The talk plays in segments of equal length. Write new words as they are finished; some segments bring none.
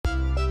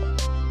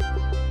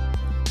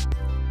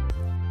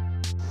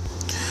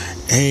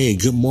Hey,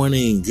 good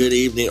morning, good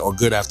evening, or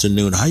good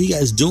afternoon. How you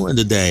guys doing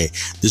today?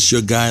 This is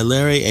your guy,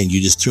 Larry, and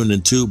you just tuned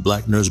into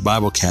Black Nerds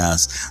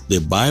Biblecast,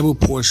 the Bible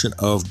portion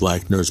of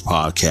Black Nerds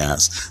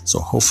Podcast. So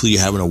hopefully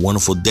you're having a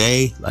wonderful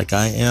day like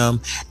I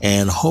am,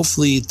 and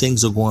hopefully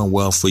things are going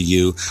well for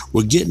you.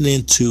 We're getting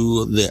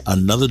into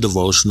another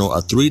devotional,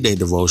 a 3-day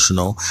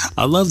devotional.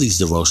 I love these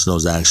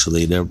devotionals,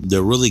 actually.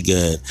 They're really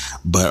good.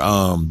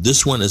 But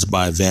this one is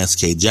by Vance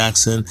K.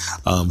 Jackson.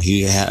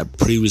 He had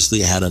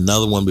previously had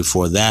another one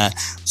before that.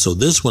 So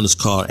this one is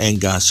called "And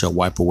God Shall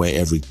Wipe Away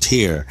Every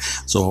Tear."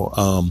 So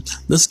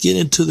let's get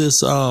into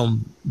this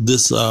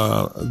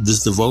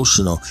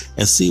devotional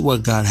and see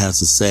what God has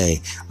to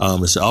say.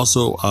 It's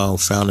also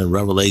found in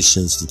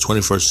Revelations, the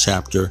 21st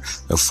chapter,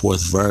 the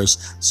 4th verse.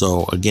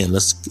 So again,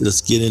 let's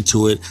get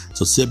into it.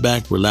 So sit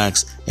back,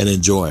 relax, and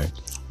enjoy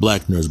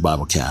Black Nerds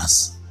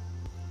Biblecast.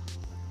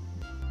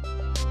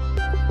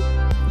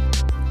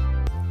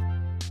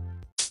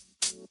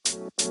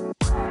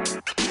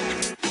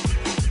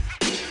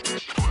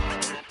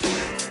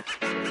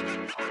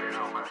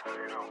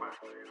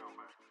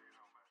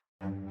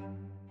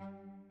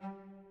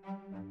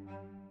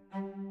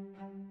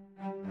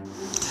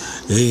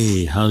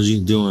 Hey, how's you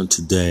doing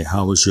today?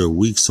 How was your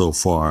week so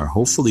far?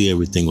 Hopefully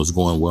everything was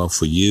going well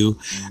for you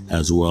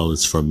as well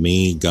as for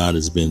me. God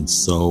has been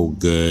so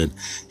good.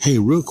 Hey,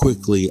 real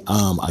quickly,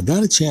 I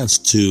got a chance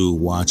to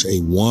watch a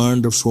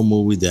wonderful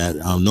movie that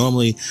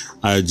normally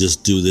I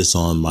just do this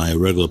on my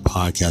regular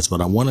podcast, but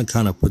I want to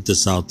kind of put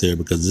this out there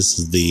because this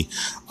is the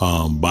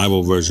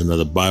Bible version of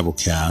the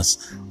Biblecast.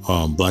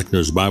 Black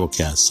Nerds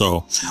Biblecast.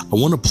 So I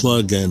want to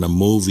plug in a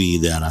movie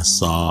that I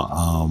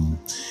saw,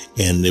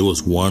 and it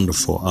was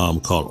wonderful,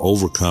 called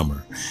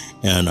Overcomer.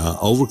 And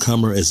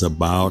Overcomer is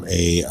about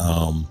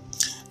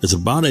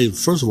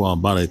first of all,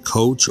 about a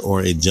coach or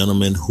a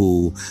gentleman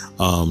who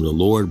the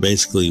Lord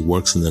basically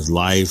works in his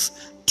life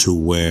to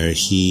where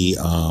he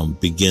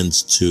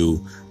begins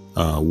to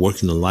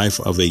work in the life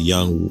of a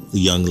young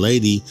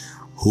lady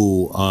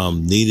who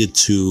needed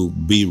to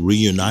be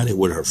reunited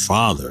with her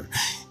father.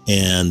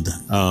 And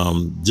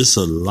just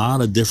a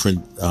lot of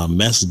different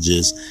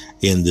messages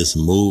in this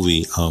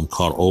movie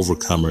called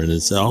Overcomer. And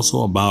it's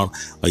also about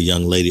a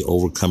young lady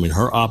overcoming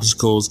her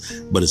obstacles,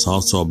 but it's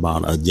also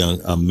about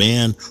a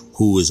man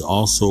who is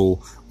also,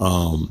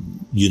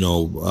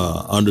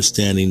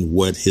 understanding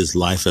what his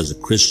life as a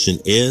Christian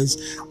is.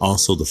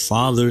 Also the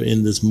father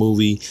in this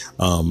movie,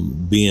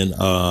 being,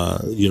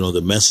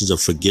 the message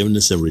of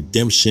forgiveness and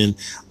redemption.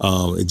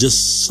 It's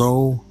just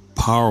so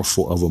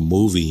powerful of a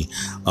movie.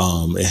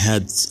 It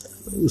had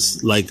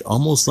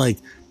almost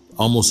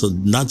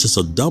not just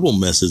a double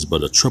message,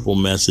 but a triple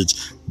message.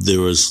 There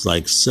was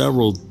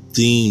several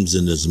themes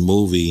in this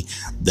movie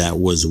that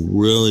was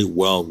really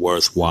well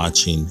worth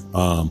watching.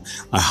 I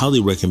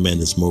highly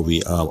recommend this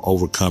movie,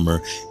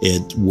 Overcomer.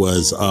 It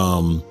was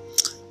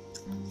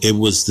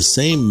the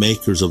same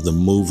makers of the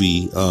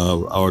movie,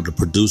 or the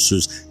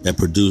producers that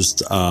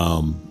produced,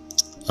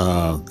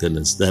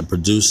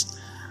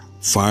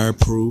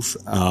 Fireproof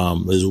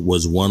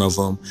was one of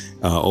them.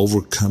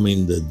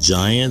 Overcoming the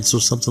Giants or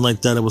something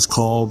like that it was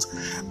called.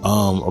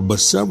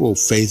 But several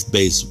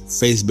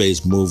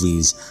faith-based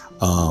movies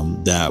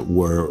that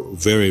were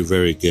very,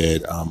 very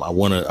good.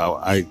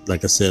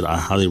 Like I said, I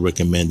highly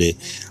recommend it.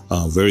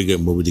 Very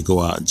good movie to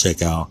go out and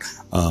check out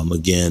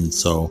again.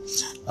 So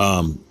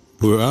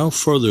without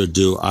further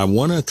ado, I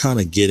want to kind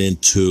of get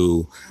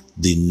into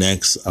the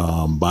next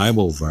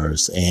Bible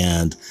verse.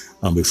 And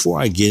before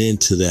I get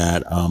into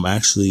that,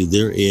 actually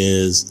there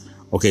is,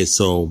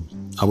 so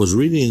I was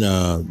reading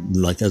I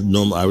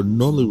would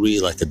normally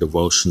read like a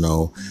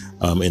devotional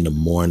in the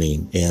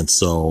morning. And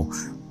so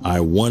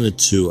I wanted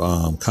to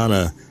kind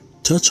of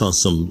touch on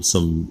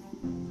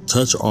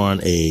touch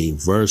on a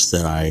verse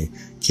that I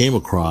came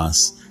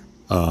across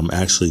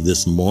actually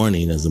this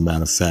morning, as a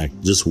matter of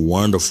fact. Just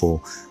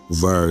wonderful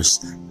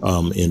verse.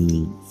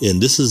 And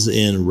this is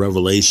in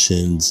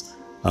Revelations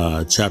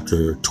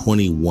chapter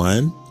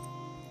 21.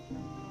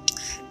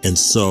 And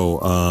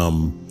so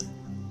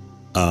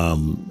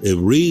it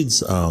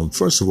reads,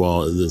 first of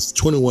all,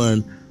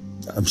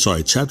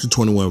 chapter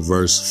 21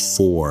 verse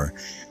 4.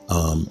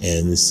 And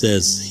it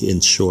says,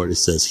 in short,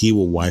 he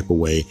will wipe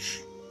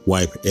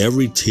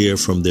every tear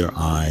from their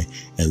eye,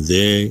 and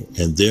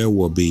there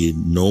will be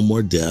no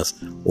more death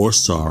or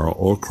sorrow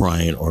or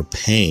crying or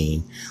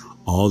pain.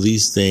 All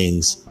these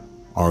things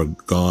are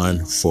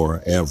gone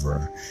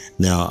forever.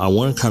 Now, I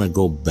want to kind of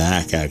go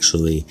back,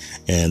 actually,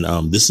 and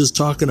this is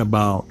talking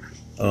about,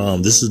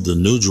 this is the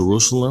New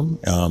Jerusalem.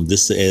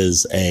 This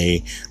is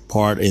a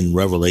part in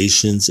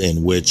Revelations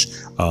in which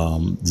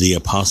the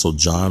Apostle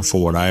John, from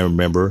what I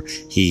remember,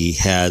 he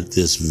had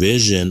this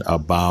vision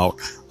about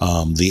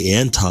the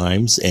end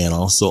times and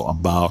also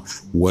about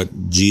what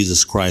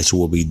Jesus Christ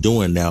will be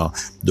doing. Now,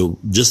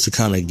 just to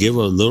kind of give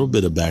a little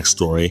bit of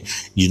backstory,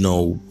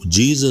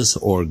 Jesus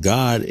or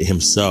God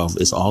himself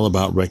is all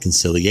about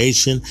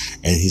reconciliation,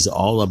 and he's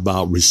all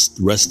about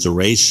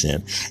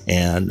restoration.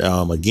 And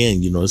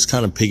again, this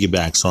kind of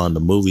piggybacks on the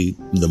movie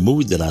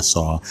that I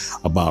saw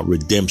about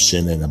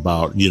redemption and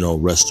about,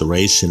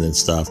 restoration and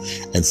stuff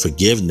and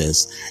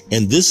forgiveness.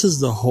 And this is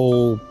the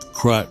whole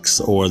crux,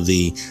 or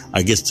the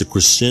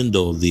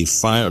crescendo, the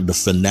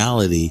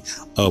finality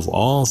of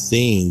all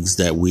things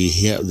that we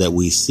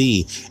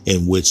see,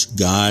 in which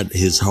God,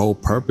 his whole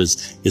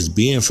purpose is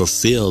being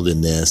fulfilled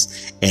in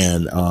this.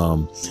 And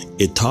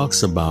it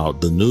talks about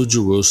the New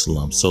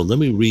Jerusalem. So let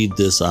me read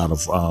this out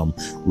of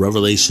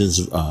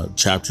Revelations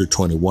chapter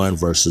 21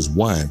 verses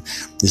 1.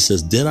 It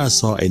says, "Then I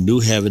saw a new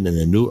heaven and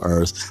a new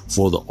earth,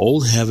 for the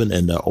old heaven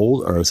and the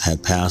old earth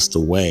had passed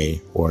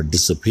away," or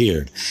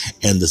disappeared,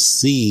 "and the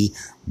sea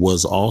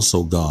was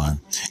also gone.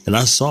 And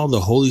I saw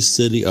the holy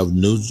city of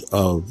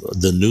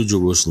the New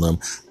Jerusalem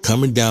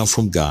coming down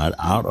from God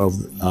out of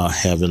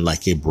heaven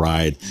like a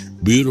bride,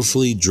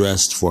 beautifully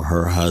dressed for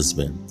her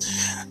husband.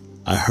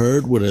 I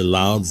heard with a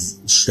loud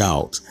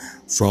shout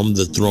from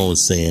the throne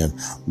saying,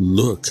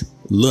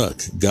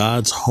 Look,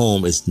 God's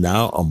home is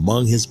now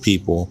among his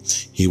people.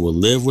 He will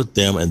live with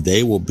them and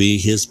they will be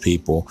his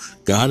people.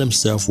 God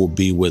himself will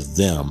be with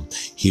them.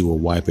 He will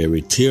wipe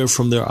every tear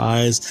from their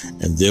eyes,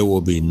 and there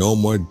will be no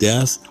more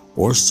death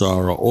or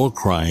sorrow or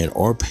crying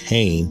or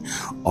pain.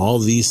 All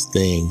these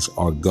things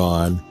are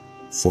gone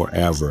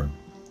forever."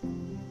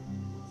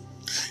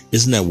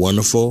 Isn't that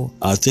wonderful?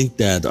 I think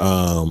that,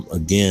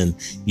 again,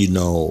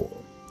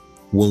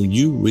 when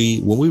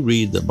we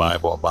read the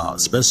Bible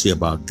especially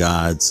about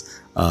God's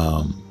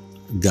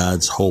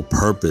whole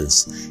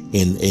purpose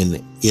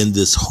in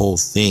this whole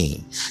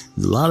thing.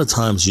 A lot of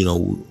times,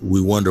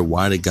 we wonder,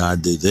 why did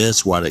God do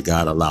this? Why did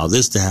God allow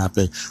this to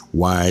happen?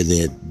 Why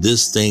did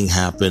this thing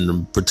happen?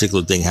 A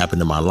particular thing happen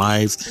in my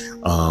life?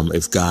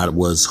 If God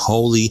was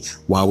holy,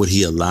 why would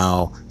he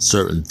allow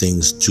certain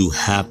things to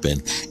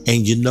happen?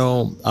 And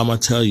I'm going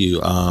to tell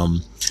you,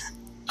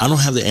 I don't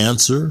have the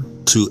answer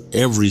to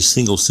every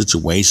single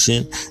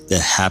situation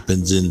that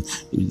happens in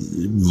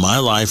my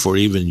life or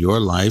even your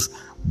life.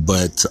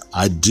 But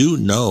I do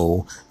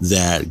know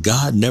that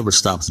God never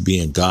stops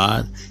being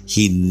God.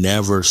 He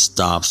never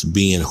stops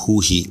being who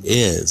he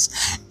is.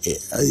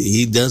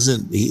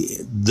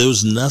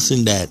 There's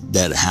nothing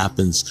that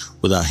happens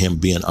without him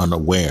being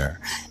unaware.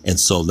 And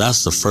so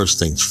that's the first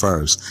things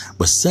first.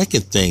 But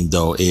second thing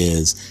though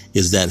is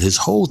that his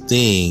whole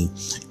thing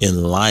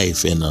in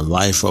life, in the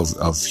life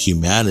of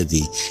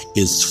humanity,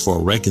 is for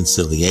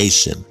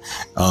reconciliation.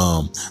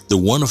 The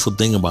wonderful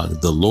thing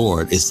about the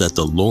Lord is that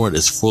the Lord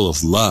is full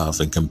of love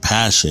and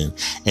compassion,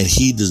 and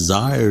he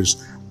desires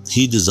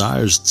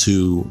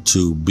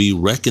to be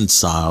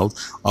reconciled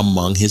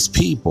among his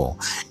people.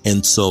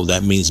 And so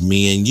that means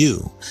me and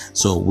you.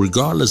 So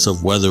regardless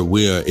of whether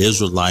we are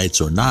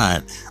Israelites or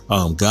not,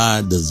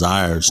 God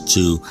desires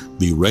to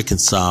be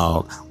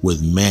reconciled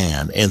with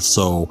man. And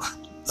so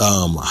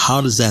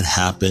how does that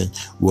happen?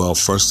 Well,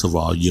 first of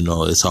all,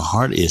 it's a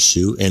heart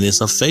issue and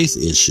it's a faith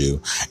issue.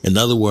 In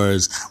other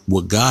words,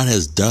 what God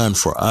has done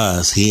for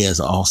us,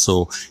 he's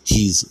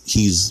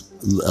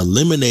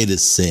eliminated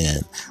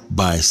sin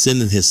by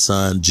sending his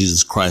son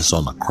Jesus Christ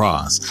on the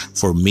cross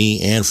for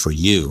me and for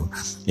you.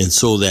 And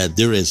so that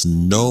there is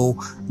no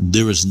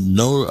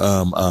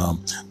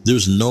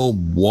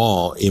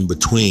wall in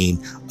between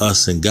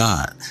us and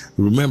God.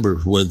 Remember,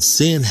 when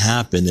sin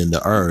happened in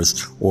the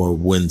earth, or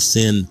when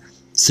sin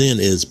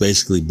is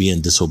basically being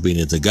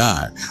disobedient to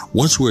God.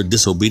 Once we're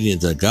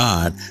disobedient to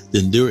God,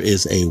 then there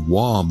is a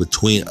wall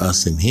between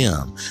us and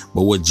him.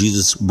 But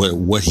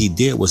what he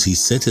did was he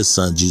sent his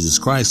son Jesus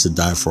Christ to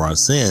die for our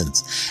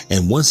sins.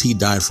 And once he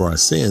died for our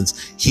sins,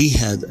 he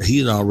had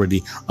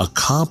already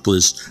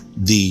accomplished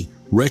the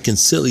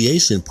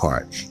reconciliation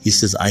part. He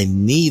says, I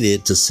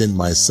needed to send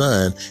my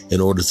son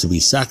in order to be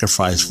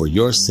sacrificed for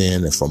your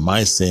sin and for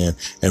my sin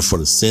and for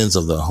the sins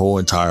of the whole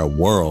entire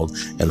world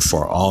and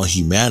for all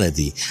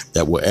humanity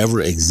that will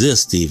ever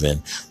exist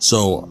even.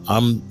 So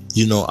I'm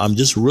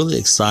just really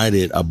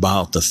excited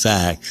about the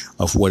fact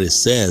of what it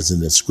says in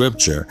the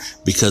scripture,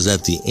 because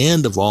at the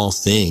end of all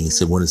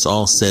things, and when it's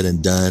all said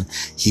and done,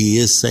 he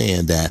is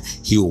saying that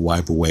he will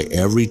wipe away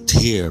every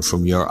tear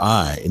from your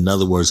eye. In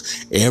other words,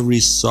 every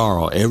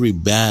sorrow, every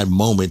bad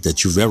moment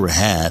that you've ever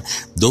had,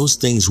 those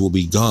things will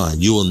be gone.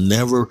 You will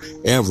never,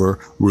 ever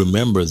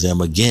remember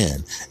them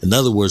again. In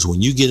other words,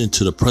 when you get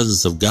into the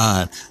presence of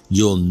God,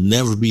 you'll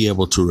never be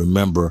able to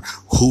remember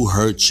who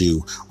hurt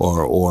you,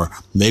 or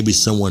maybe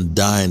someone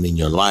dying in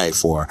your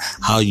life, or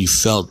how you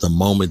felt the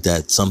moment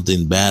that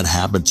something bad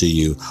happened to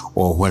you,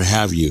 or what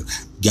have you.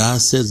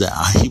 God says that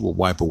he will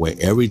wipe away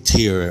every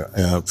tear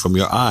from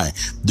your eye.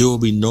 There will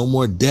be no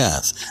more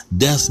death.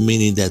 Death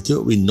meaning that there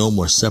will be no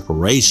more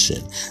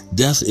separation.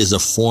 Death is a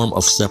form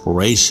of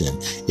separation.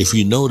 If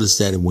you notice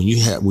that when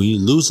you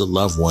lose a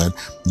loved one,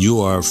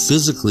 you are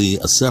physically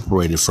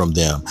separated from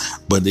them,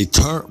 but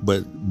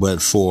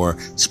for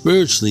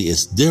spiritually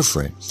it's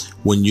different.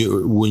 When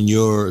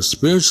you're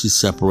spiritually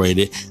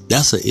separated,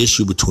 that's an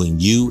issue between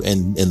you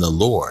and the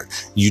Lord.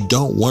 You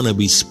don't want to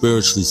be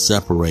spiritually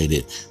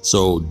separated.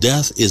 So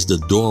death is the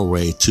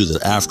doorway to the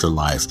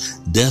afterlife.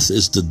 Death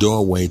is the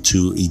doorway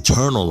to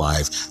eternal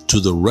life, to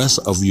the rest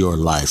of your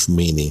life,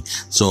 meaning.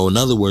 So in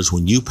other words,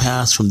 when you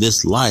pass from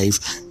this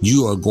life,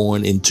 you are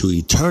going into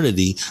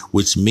eternity,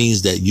 which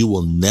means that you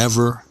will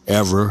never,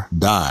 ever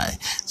die.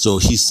 So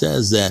he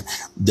says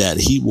that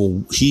he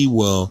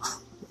will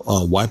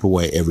wipe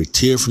away every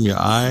tear from your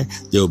eye.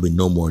 There will be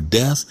no more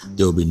death.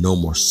 There will be no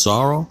more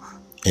sorrow.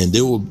 And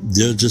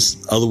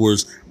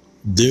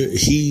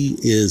he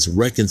is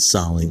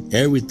reconciling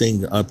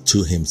everything up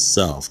to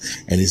himself.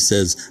 And he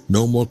says,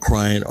 no more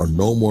crying or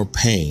no more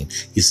pain.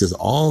 He says,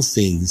 all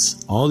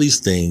these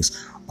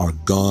things are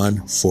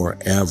gone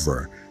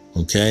forever.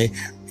 Okay.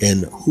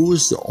 And who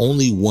is the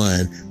only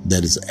one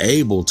that is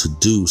able to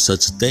do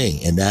such a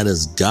thing? And that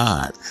is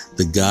God,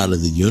 the God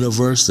of the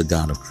universe, the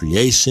God of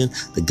creation,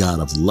 the God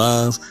of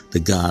love, the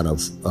God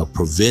of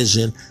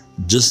provision,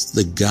 just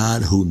the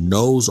God who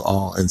knows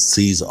all and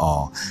sees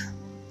all.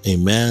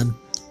 Amen.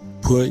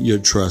 Put your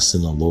trust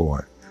in the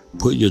Lord.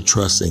 Put your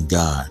trust in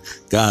God.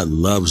 God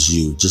loves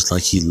you just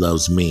like he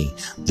loves me.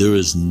 There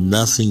is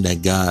nothing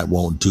that God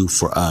won't do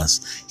for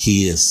us.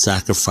 He has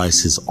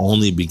sacrificed his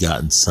only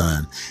begotten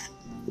son.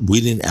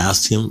 We didn't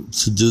ask him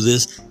to do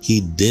this.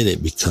 He did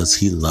it because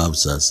he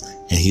loves us,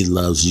 and he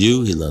loves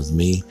you. He loves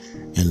me.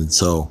 And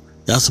so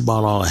that's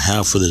about all I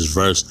have for this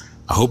verse.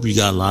 I hope you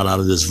got a lot out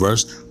of this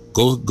verse.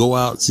 Go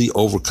out, see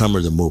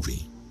Overcomer, the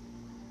movie.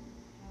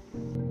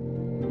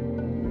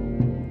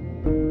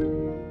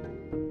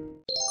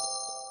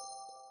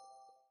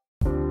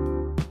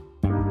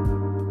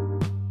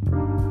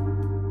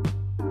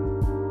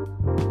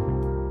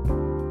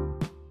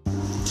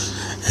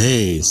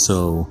 Hey,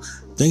 so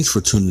thanks for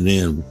tuning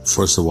in,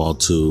 first of all,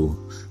 to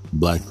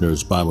Black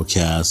Nerds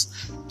Biblecast.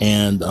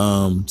 And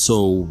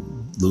so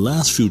the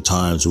last few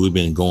times we've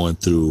been going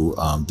through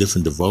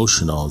different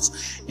devotionals,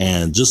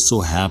 and just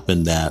so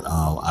happened that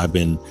I've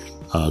been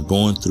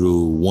going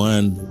through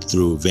one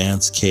through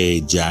Vance K.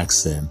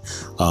 Jackson.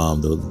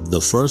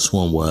 The first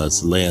one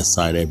was Lay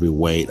Aside Every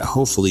Weight.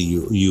 Hopefully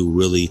you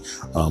really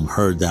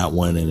heard that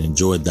one and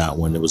enjoyed that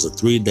one. It was a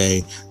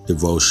 3-day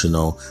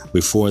devotional.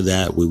 Before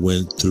that, we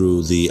went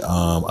through the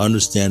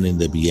Understanding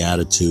the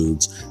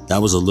Beatitudes.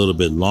 That was a little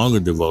bit longer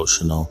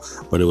devotional,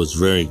 but it was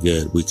very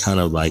good. We kind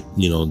of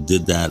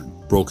did that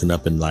broken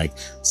up in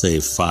say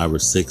 5 or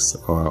 6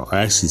 or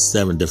actually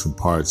 7 different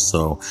parts.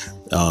 So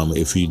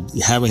if you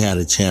haven't had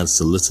a chance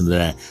to listen to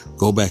that,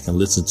 go back and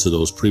listen to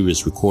those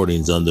previous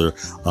recordings under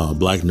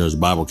Black Nerds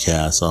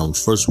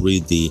Biblecast. First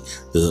read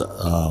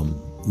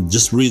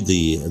just read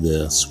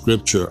the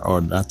scripture, or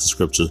not the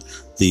scripture,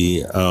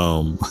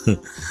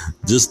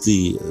 just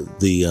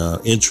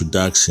the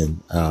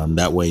introduction.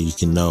 That way you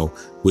can know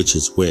which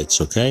is which.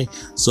 Okay.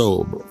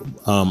 So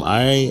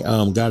I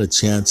got a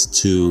chance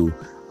to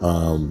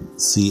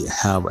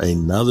have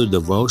another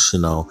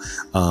devotional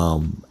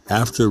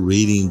after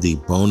reading the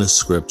bonus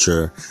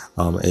scripture.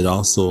 It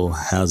also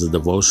has a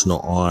devotional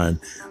on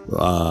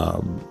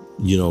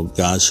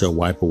God shall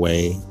wipe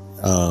away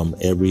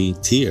every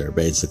tear,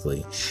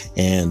 basically.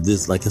 And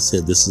this, like I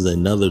said, this is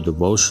another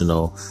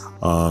devotional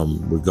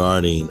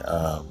regarding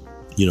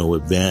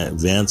with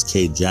Vance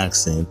K.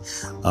 Jackson,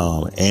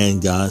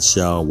 and God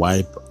shall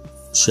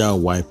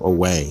wipe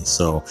away.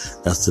 So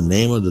that's the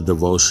name of the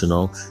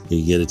devotional.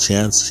 You get a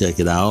chance, check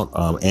it out.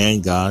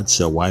 And God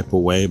shall wipe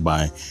away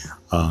by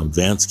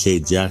Vance K.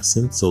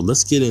 Jackson. So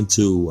let's get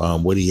into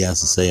what he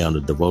has to say on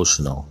the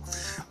devotional.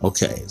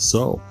 Okay,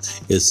 so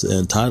it's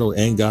entitled,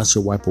 And God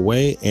shall wipe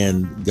away,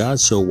 and God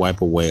shall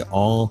wipe away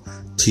all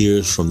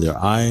tears from their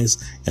eyes,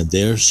 and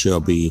there shall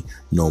be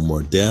no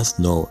more death,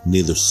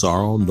 neither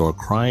sorrow nor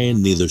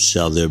crying, neither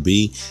shall there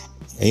be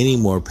any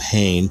more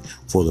pain,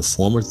 for the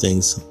former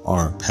things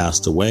are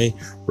passed away.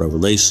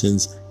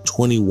 Revelations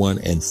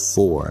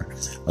 21:4.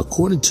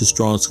 According to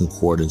Strong's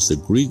Concordance, the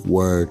Greek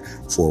word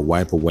for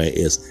wipe away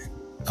is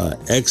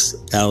ex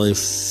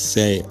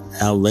alepheo.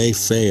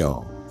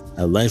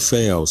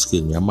 Alepheo,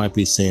 excuse me, I might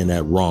be saying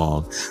that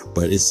wrong,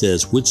 but it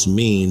says, which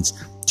means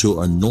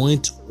to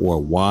anoint or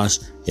wash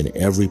in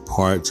every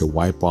part, to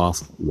wipe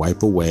off,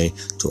 wipe away,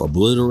 to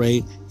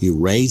obliterate,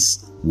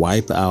 erase,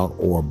 wipe out,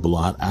 or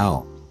blot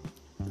out.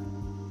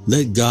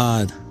 Let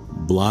God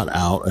blot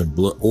out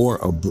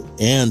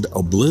and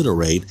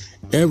obliterate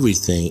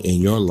everything in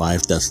your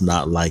life that's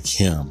not like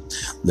him.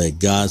 Let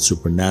God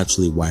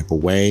supernaturally wipe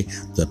away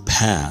the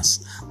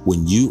past.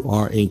 When you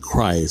are in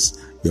Christ,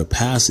 your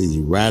past is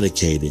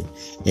eradicated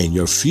and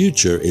your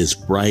future is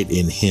bright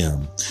in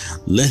him.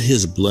 Let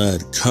his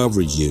blood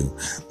cover you.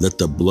 Let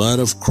the blood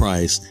of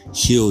Christ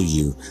heal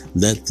you.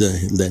 Let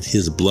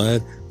his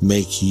blood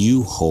make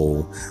you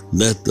whole.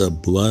 Let the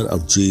blood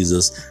of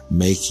Jesus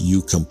make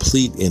you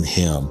complete in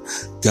him.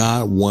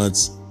 God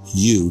wants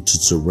you to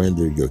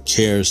surrender your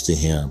cares to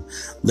him.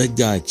 Let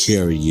God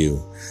carry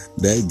you.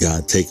 Let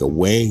God take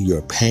away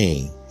your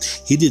pain.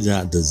 He did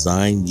not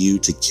design you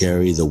to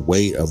carry the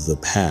weight of the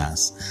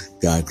past.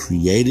 God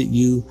created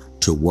you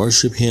to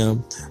worship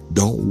him.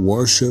 Don't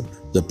worship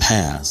the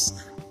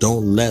past.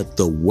 Don't let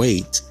the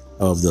weight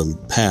of the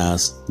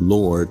past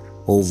lord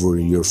over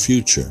your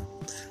future.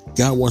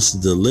 God wants to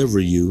deliver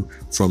you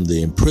from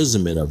the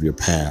imprisonment of your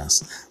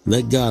past.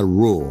 Let God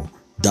rule,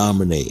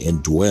 dominate,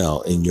 and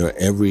dwell in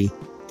every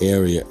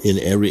area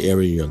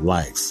of your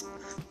life.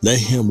 Let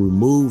him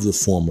remove the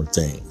former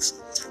things.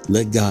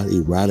 Let God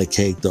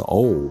eradicate the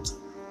old.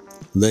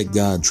 Let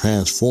God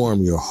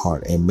transform your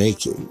heart and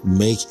make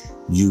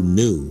you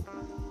new.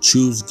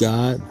 Choose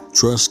God,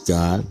 trust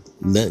God,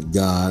 let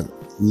God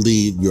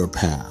lead your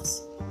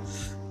path.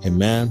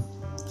 Amen.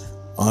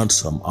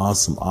 Awesome.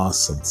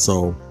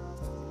 So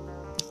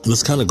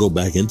let's kind of go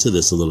back into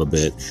this a little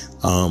bit.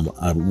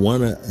 I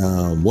want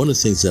to, one of the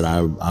things that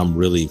I'm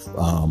really,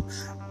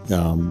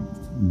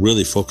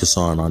 really focus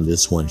on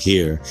this one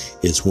here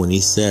is when he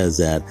says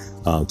that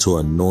to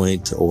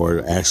anoint,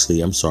 or actually,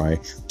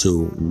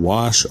 to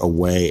wash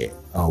away,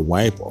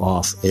 wipe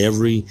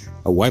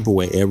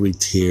away every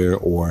tear,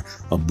 or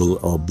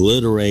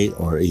obliterate,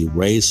 or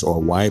erase, or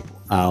wipe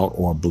out,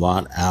 or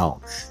blot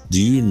out.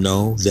 Do you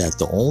know that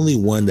the only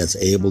one that's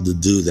able to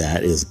do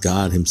that is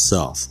God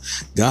himself?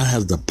 God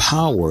has the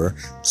power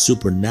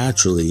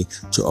supernaturally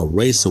to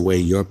erase away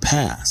your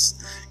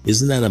past.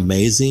 Isn't that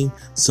amazing?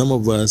 Some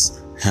of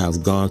us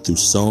have gone through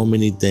so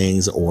many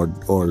things or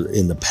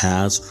in the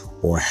past,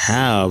 or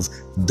have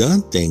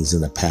done things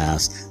in the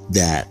past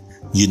that,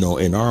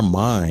 in our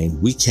mind,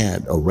 we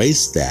can't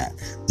erase that.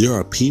 There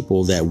are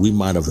people that we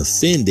might have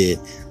offended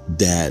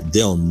that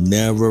they'll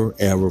never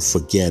ever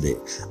forget it.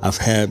 I've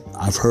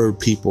heard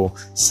people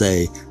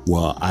say,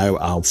 well,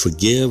 I'll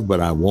forgive, but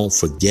I won't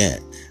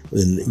forget.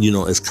 And,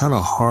 it's kind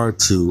of hard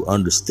to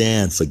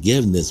understand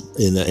forgiveness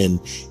in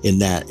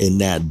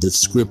that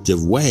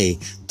descriptive way,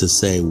 to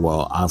say,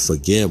 well, I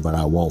forgive, but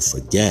I won't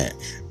forget.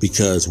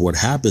 Because what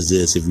happens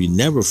is, if you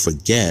never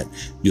forget,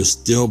 you'll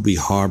still be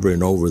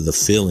harboring over the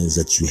feelings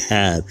that you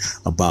had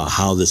about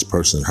how this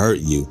person hurt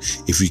you.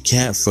 If you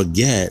can't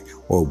forget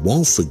or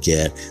won't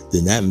forget,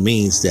 then that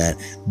means that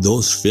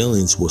those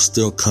feelings will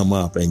still come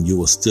up and you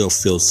will still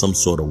feel some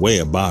sort of way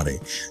about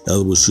it. In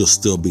other words, you'll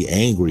still be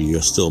angry.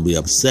 You'll still be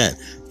upset.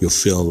 You'll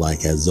feel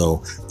like as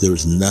though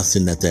there's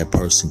nothing that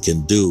person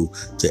can do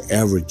to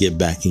ever get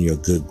back in your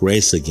good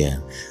grace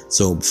again.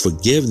 So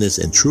forgiveness,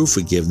 and true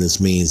forgiveness,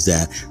 means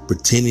that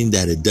pretending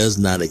that it does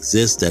not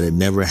exist, that it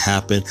never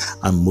happened.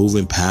 I'm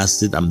moving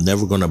past it. I'm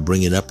never going to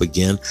bring it up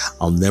again.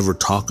 I'll never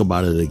talk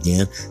about it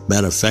again.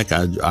 Matter of fact,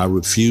 I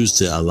refuse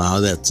to allow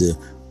that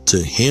to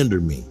hinder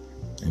me.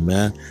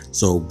 Amen.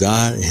 So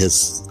God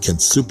can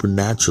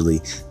supernaturally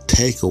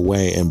take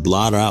away and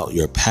blot out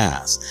your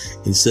past.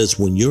 He says,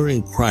 when you're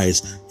in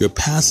Christ, your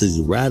past is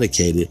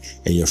eradicated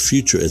and your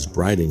future is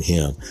bright in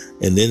him.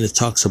 And then it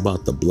talks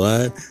about the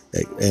blood,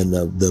 and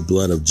the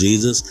blood of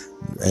Jesus,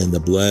 and the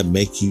blood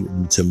make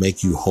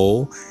you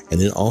whole.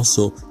 And then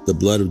also the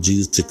blood of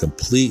Jesus to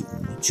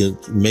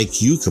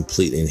make you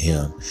complete in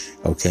him.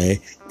 Okay.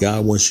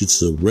 God wants you to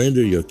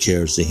surrender your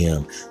cares to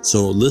him.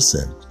 So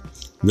listen,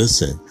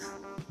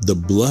 the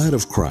blood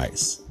of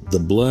Christ,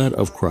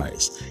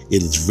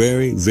 it is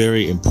very,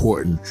 very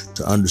important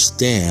to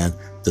understand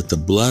that the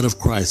blood of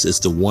Christ is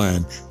the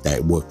one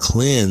that will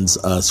cleanse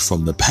us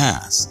from the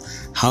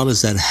past. How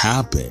does that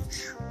happen?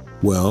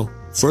 Well,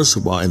 First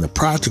of all, in the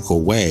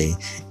practical way,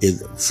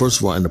 it's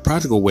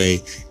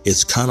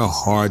kind of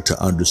hard to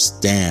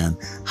understand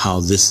how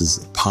this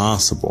is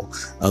possible.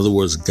 In other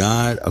words,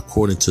 God,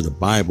 according to the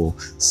Bible,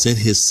 sent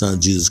his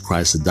son, Jesus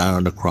Christ, to die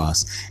on the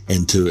cross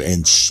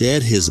and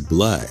shed his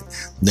blood.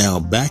 Now,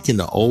 back in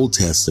the Old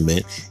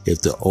Testament,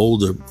 the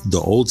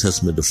Old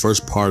Testament, the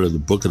first part of the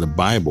book of the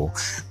Bible,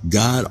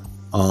 God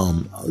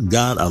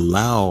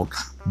allowed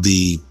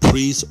the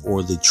priests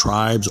or the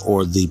tribes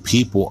or the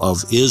people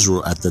of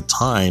Israel at the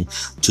time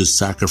to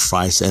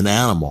sacrifice an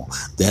animal.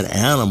 That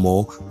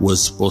animal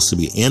was supposed to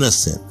be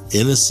innocent.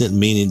 Innocent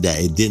meaning that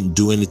it didn't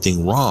do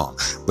anything wrong,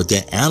 but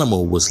that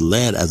animal was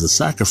led as a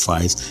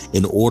sacrifice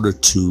in order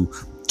to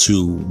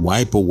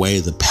wipe away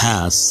the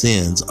past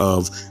sins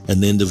of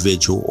an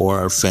individual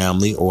or a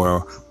family or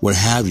what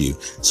have you.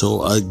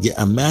 So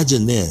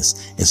imagine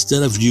this.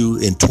 Instead of you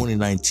in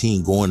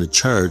 2019 going to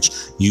church,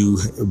 you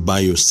by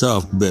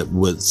yourself, but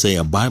with, say,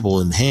 a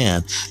Bible in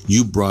hand,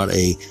 you brought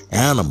a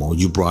animal.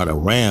 You brought a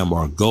ram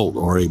or a goat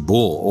or a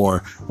bull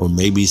or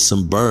maybe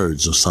some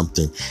birds or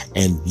something,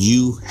 and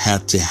you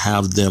had to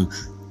have them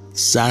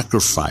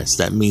sacrifice.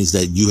 That means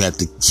that you had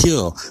to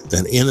kill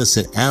that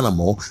innocent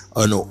animal,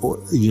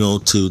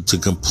 to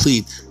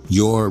complete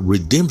your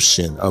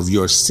redemption of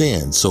your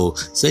sin. So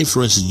say,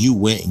 for instance, you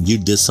went and you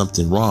did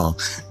something wrong.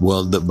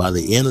 Well, by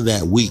the end of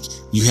that week,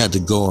 you had to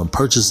go and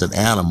purchase an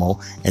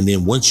animal. And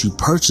then once you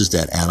purchased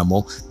that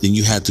animal, then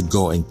you had to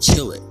go and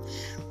kill it.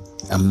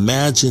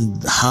 Imagine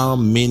how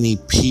many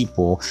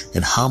people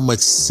and how much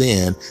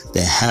sin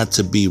that had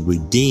to be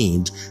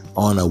redeemed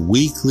on a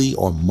weekly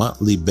or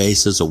monthly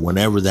basis, or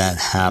whenever that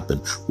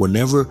happened.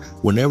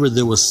 Whenever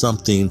there was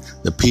something,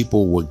 the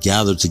people would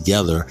gather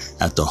together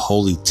at the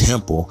holy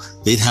temple,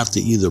 they'd have to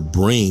either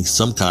bring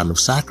some kind of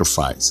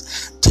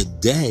sacrifice.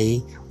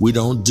 Today, we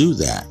don't do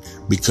that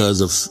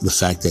because of the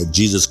fact that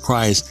Jesus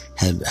Christ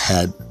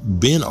had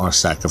been our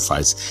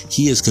sacrifice.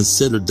 He is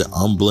considered the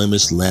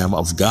unblemished Lamb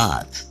of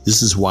God.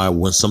 This is why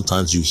when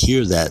sometimes you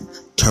hear that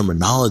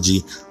terminology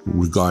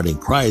regarding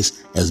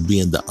Christ as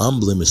being the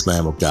unblemished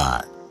Lamb of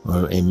God.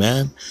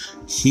 Amen.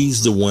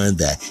 He's the one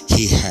that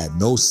he had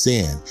no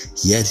sin,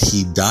 yet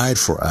he died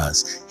for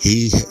us.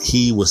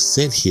 He was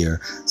sent here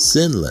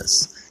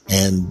sinless.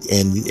 And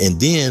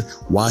then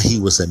while he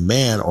was a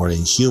man or a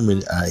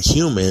human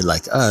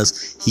like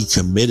us, he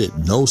committed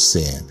no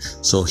sin.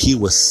 So he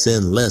was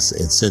sinless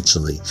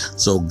essentially.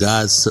 So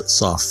God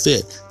saw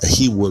fit that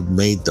he would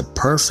make the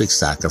perfect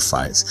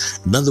sacrifice.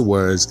 In other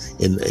words,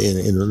 in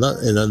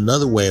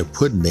another way of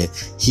putting it,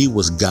 he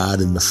was God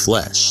in the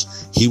flesh.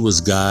 He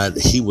was God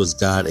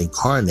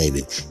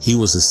incarnated. He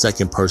was the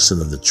second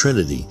person of the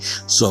Trinity.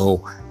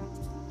 So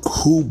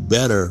who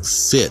better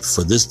fit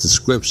for this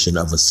description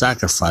of a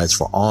sacrifice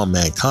for all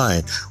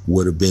mankind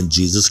would have been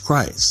Jesus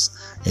Christ.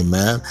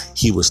 Amen.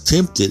 He was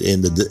tempted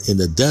in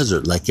the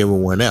desert like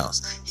everyone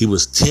else. He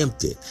was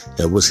tempted.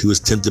 He was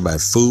tempted by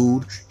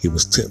food. He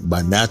was tempted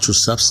by natural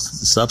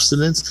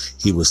substance.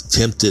 He was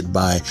tempted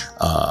by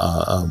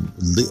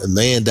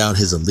laying down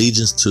his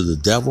allegiance to the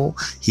devil.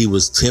 He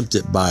was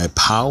tempted by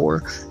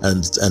power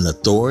and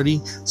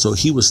authority. So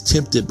he was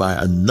tempted by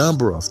a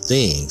number of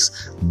things,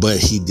 but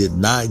he did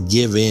not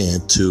give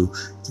in to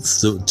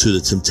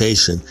the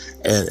temptation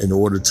in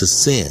order to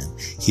sin.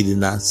 He did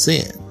not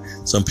sin.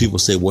 Some people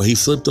say, well, he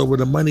flipped over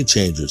the money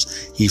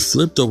changers. He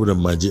flipped over the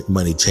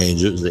money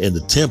changers in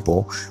the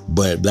temple,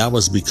 but that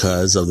was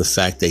because of the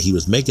fact that he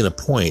was making a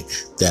point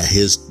that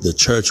the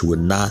church would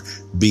not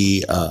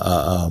be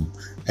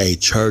a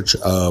church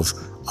of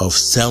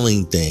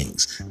selling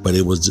things, but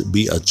it was to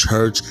be a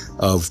church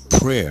of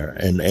prayer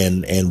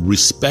and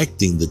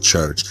respecting the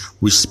church,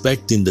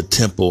 respecting the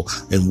temple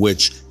in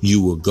which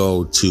you will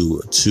go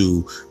to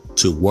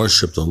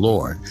worship the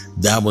Lord.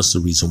 That was the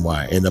reason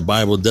why. And the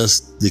Bible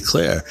does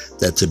declare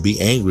that to be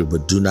angry,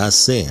 but do not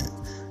sin.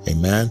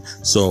 Amen.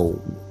 So,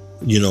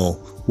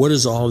 what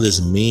does all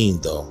this mean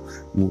though?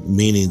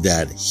 Meaning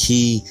that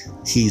he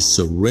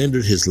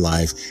surrendered his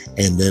life,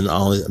 and then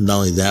not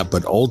only that,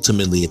 but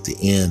ultimately at the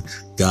end,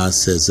 God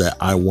says that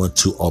I want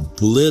to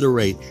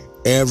obliterate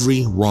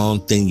every wrong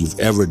thing you've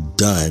ever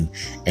done,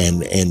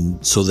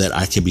 and so that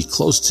I can be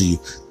close to you.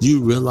 Do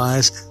you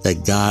realize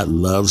that God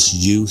loves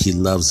you? He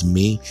loves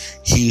me.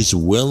 He's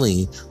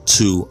willing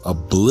to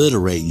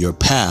obliterate your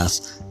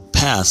past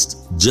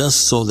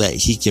just so that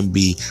he can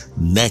be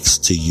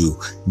next to you.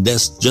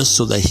 That's just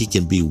so that he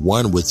can be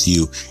one with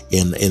you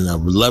in a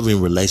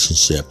loving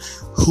relationship.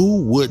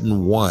 Who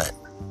wouldn't want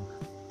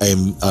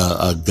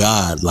a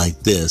God like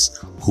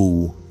this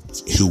who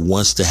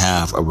wants to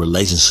have a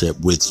relationship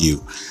with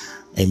you?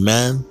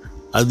 Amen.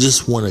 I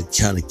just want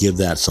to kind of give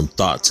that some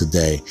thought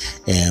today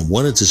and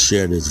wanted to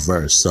share this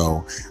verse.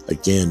 So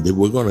again,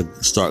 we're going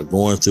to start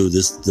going through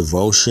this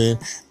devotion.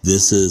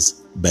 This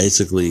is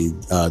basically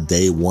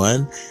day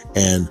 1.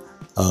 And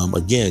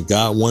again,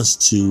 God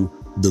wants to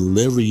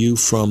deliver you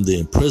from the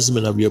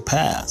imprisonment of your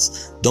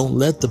past. Don't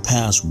let the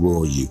past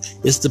rule you.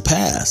 It's the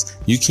past.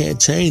 You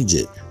can't change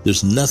it.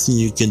 There's nothing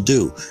you can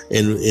do.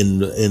 In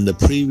the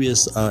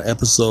previous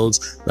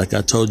episodes, like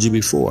I told you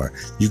before,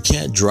 you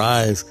can't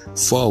drive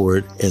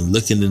forward and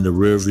looking in the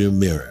rearview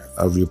mirror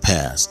of your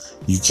past.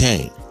 You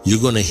can't. You're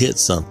going to hit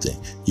something.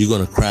 You're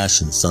going to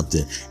crash into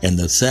something. And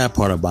the sad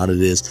part about it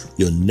is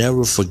you'll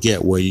never forget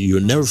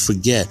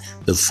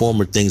the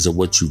former things of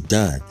what you've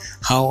done.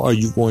 How are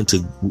you going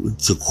to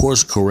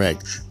course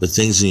correct the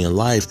things in your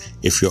life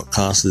if you're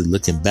constantly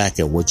looking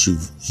back at what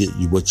you've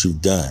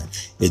done?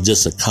 It's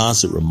just a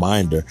constant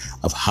reminder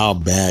of how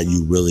bad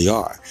you really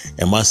are.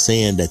 Am I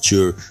saying that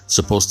you're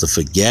supposed to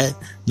forget?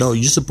 No,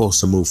 you're supposed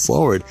to move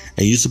forward,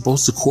 and you're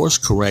supposed to course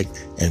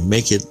correct and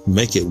make it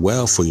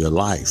well for your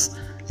life.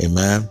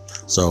 Amen.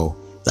 So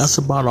that's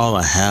about all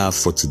I have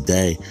for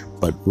today.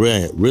 But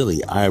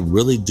really, I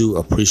really do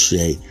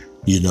appreciate,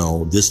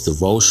 this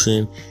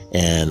devotion.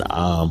 And,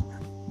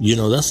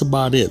 that's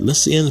about it.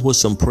 Let's end with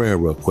some prayer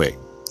real quick.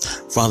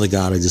 Father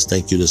God, I just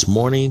thank you this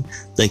morning.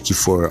 Thank you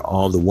for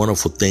all the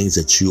wonderful things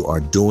that you are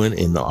doing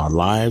in our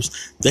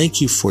lives. Thank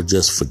you for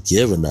just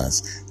forgiving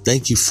us.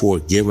 Thank you for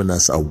giving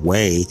us a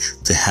way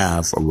to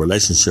have a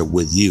relationship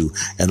with you.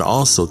 And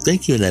also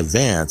thank you in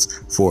advance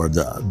for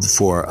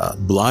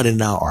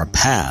blotting out our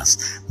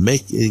past,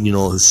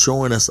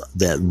 showing us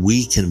that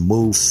we can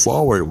move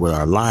forward with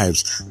our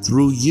lives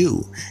through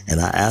you.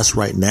 And I ask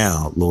right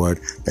now, Lord,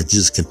 that you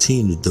just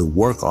continue to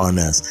work on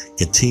us,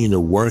 in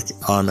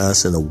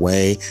a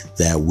way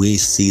that we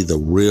see the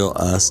real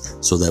us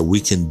so that we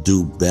can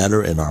do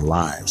better in our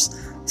lives.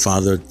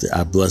 Father,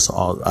 I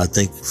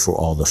thank you for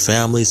all the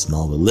families and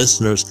all the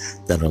listeners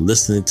that are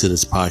listening to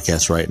this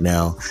podcast right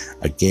now.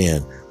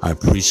 Again, I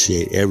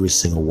appreciate every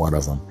single one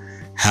of them.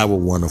 Have a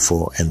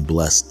wonderful and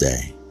blessed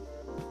day.